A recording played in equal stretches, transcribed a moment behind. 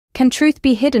Can truth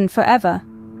be hidden forever?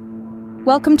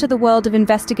 Welcome to the world of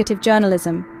investigative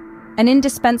journalism, an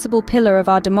indispensable pillar of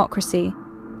our democracy,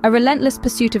 a relentless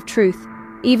pursuit of truth,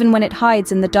 even when it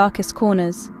hides in the darkest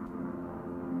corners.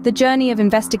 The journey of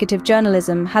investigative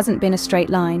journalism hasn't been a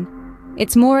straight line.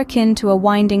 It's more akin to a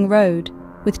winding road,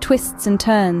 with twists and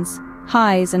turns,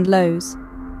 highs and lows.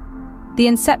 The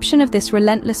inception of this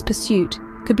relentless pursuit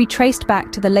could be traced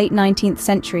back to the late 19th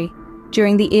century,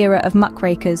 during the era of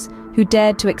muckrakers who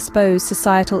dared to expose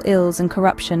societal ills and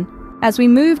corruption. As we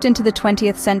moved into the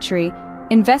 20th century,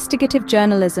 investigative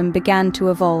journalism began to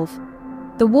evolve.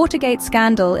 The Watergate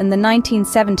scandal in the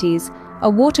 1970s, a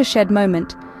watershed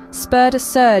moment, spurred a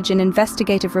surge in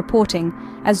investigative reporting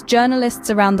as journalists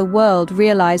around the world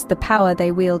realized the power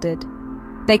they wielded.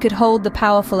 They could hold the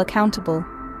powerful accountable.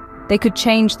 They could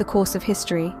change the course of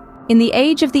history. In the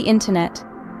age of the internet,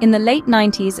 in the late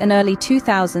 90s and early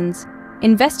 2000s,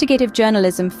 investigative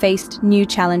journalism faced new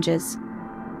challenges.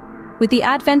 With the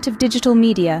advent of digital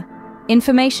media,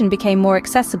 information became more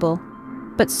accessible,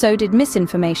 but so did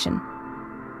misinformation.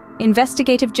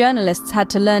 Investigative journalists had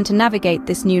to learn to navigate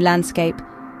this new landscape,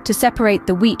 to separate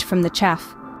the wheat from the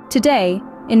chaff. Today,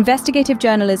 investigative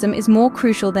journalism is more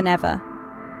crucial than ever.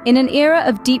 In an era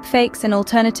of deepfakes and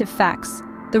alternative facts,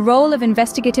 the role of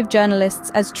investigative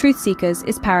journalists as truth seekers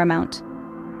is paramount.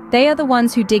 They are the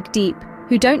ones who dig deep,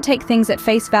 who don't take things at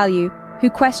face value, who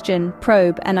question,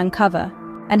 probe, and uncover.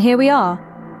 And here we are,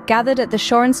 gathered at the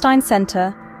Shorenstein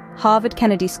Center, Harvard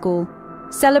Kennedy School,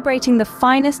 celebrating the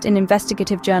finest in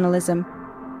investigative journalism.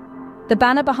 The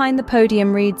banner behind the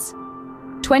podium reads,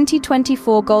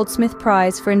 2024 Goldsmith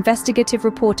Prize for Investigative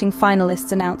Reporting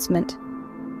Finalists announcement.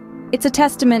 It's a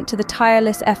testament to the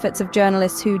tireless efforts of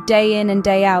journalists who, day in and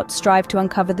day out, strive to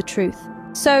uncover the truth.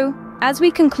 So, as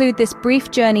we conclude this brief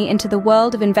journey into the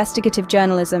world of investigative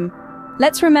journalism,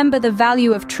 let's remember the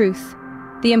value of truth,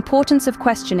 the importance of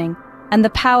questioning, and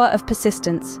the power of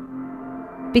persistence.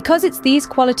 Because it's these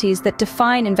qualities that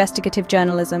define investigative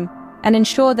journalism and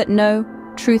ensure that no,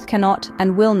 truth cannot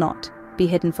and will not be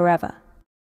hidden forever.